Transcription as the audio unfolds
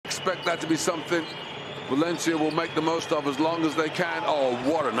expect that to be something Valencia will make the most of as long as they can. Oh,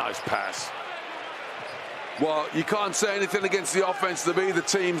 what a nice pass. Well, you can't say anything against the offense of either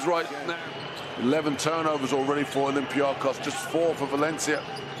teams right now. 11 turnovers already for Olympiacos, just 4 for Valencia.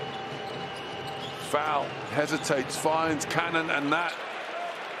 Foul, hesitates, finds Cannon, and that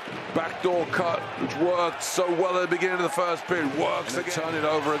backdoor cut, which worked so well at the beginning of the first period, works again. Turn it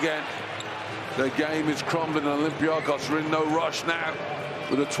over again. The game is crumbling, and Olympiacos are in no rush now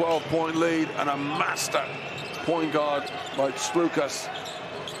with a 12-point lead and a master point guard like Slukas.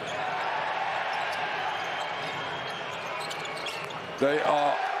 They've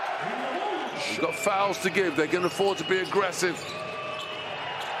got fouls to give. They can afford to be aggressive.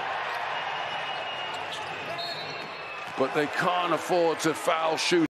 But they can't afford to foul shoot.